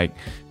continue to make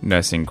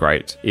nursing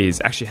great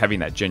is actually having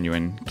that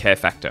genuine care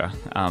factor,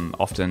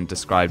 often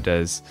described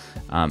as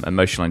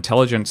emotional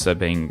intelligence, so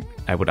being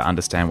able to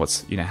understand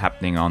what's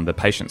happening on the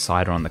patient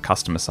side or on the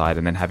customer side,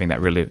 and then having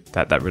that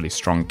really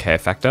strong care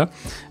factor,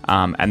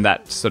 and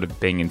that sort of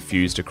being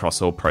infused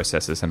across all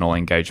processes and all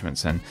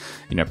engagements. And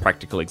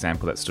practical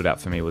example that stood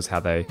out for me was how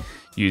they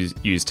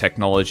use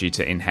technology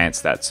to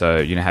enhance that.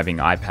 So having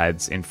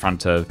iPads in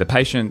front of the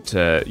patient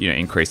to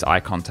increase eye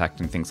contact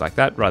and things like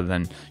that, rather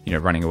than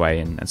running away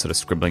and sort of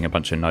scribbling a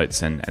bunch of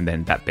notes and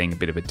then that being a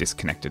bit of a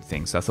disconnected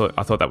thing. So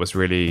I thought that was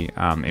really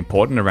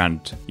important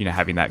around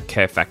having that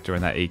care factor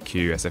and that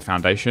EQ as a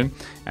foundation,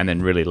 and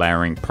then really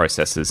layering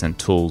processes and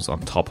tools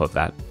on top of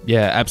that.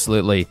 Yeah,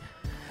 absolutely.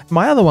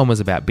 My other one was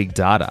about big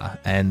data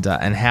and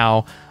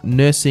how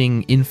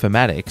nursing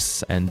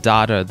informatics and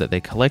data that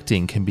they're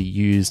collecting can be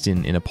used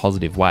in a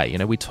positive way. You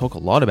know, we talk a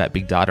lot about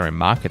big data in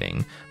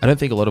marketing. I don't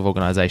think a lot of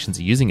organizations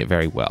are using it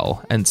very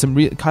well. And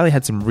Kylie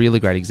had some really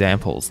great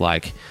examples,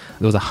 like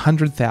there was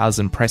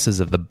 100,000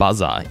 presses of the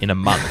buzzer in a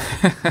month.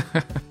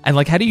 And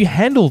like, how do you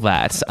handle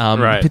that?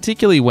 Right.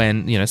 Particularly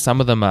when, you know, some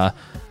of them are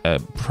a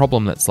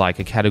problem that's like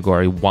a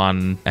category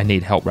 1, I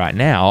need help right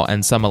now,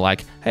 and some are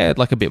like, hey, I'd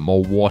like a bit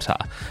more water.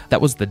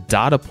 That was the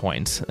data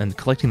point, and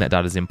collecting that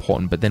data is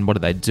important, but then what do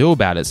they do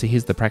about it? So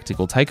here's the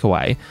practical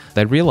takeaway.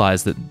 They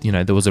realized that, you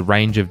know, there was a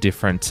range of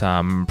different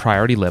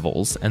priority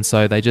levels, and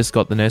so they just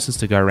got the nurses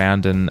to go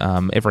around and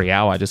every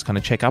hour just kind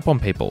of check up on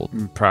people.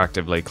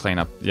 Proactively clean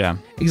up, yeah.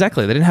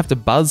 Exactly. They didn't have to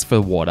buzz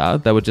for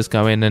water. They would just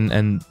go in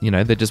and you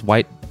know, they'd just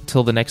wait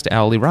till the next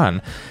hourly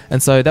run.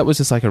 And so that was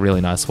just like a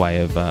really nice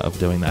way of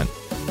doing that.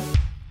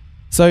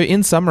 So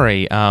in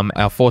summary,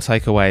 our 4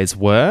 takeaways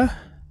were...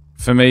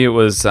 For me, it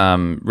was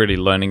really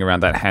learning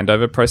around that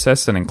handover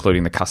process and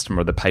including the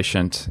customer or the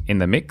patient in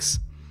the mix.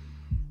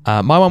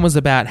 My one was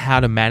about how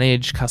to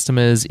manage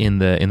customers in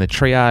the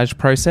triage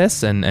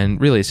process,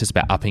 and really it's just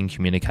about upping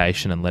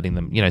communication and letting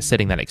them, you know,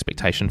 setting that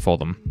expectation for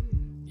them.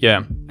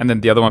 Yeah, and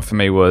then the other one for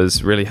me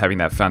was really having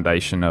that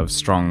foundation of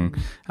strong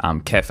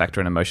care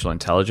factor and emotional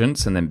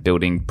intelligence, and then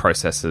building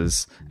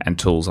processes and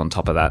tools on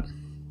top of that.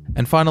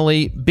 And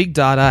finally, big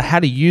data, how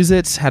to use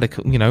it, how to,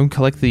 you know,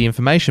 collect the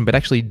information, but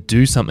actually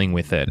do something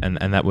with it. And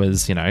that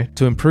was, you know,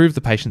 to improve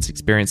the patient's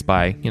experience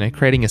by, you know,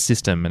 creating a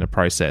system and a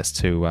process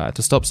to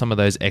stop some of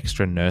those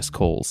extra nurse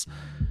calls.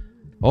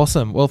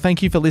 Awesome. Well,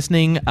 thank you for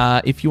listening.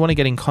 If you want to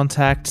get in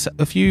contact,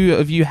 a few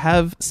of you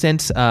have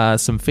sent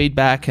some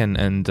feedback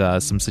and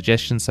some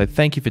suggestions, so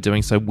thank you for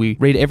doing so. We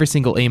read every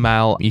single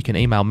email. You can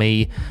email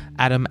me,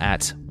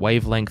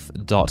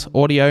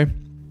 adam@wavelength.audio.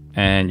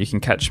 And you can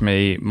catch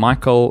me,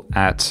 Michael,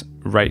 at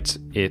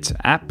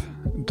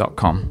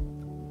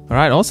rateitapp.com. All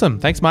right, awesome.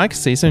 Thanks, Mike.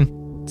 See you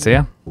soon. See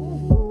ya.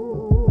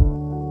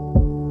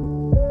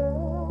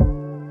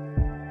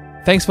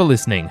 Thanks for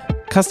listening.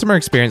 Customer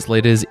Experience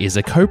Leaders is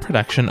a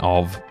co-production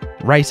of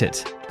Rate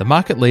It, the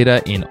market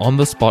leader in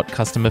on-the-spot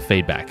customer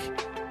feedback,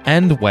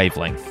 and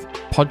Wavelength,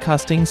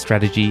 podcasting,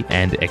 strategy,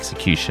 and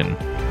execution.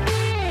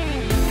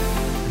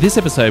 This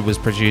episode was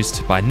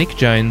produced by Nick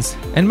Jones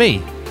and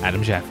me,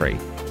 Adam Jaffrey,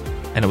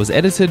 and it was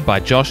edited by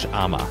Josh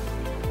Armour.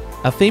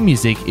 Our theme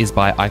music is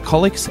by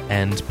Icolics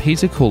and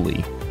Peter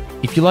Cooley.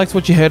 If you liked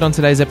what you heard on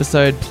today's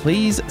episode,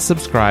 please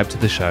subscribe to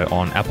the show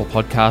on Apple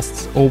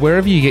Podcasts or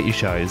wherever you get your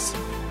shows.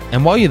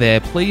 And while you're there,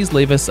 please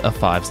leave us a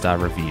 5-star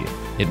review.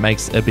 It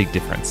makes a big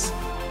difference.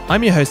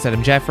 I'm your host,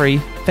 Adam Jaffrey.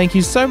 Thank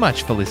you so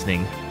much for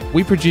listening.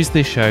 We produce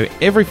this show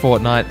every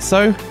fortnight,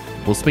 so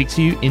we'll speak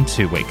to you in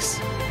 2 weeks.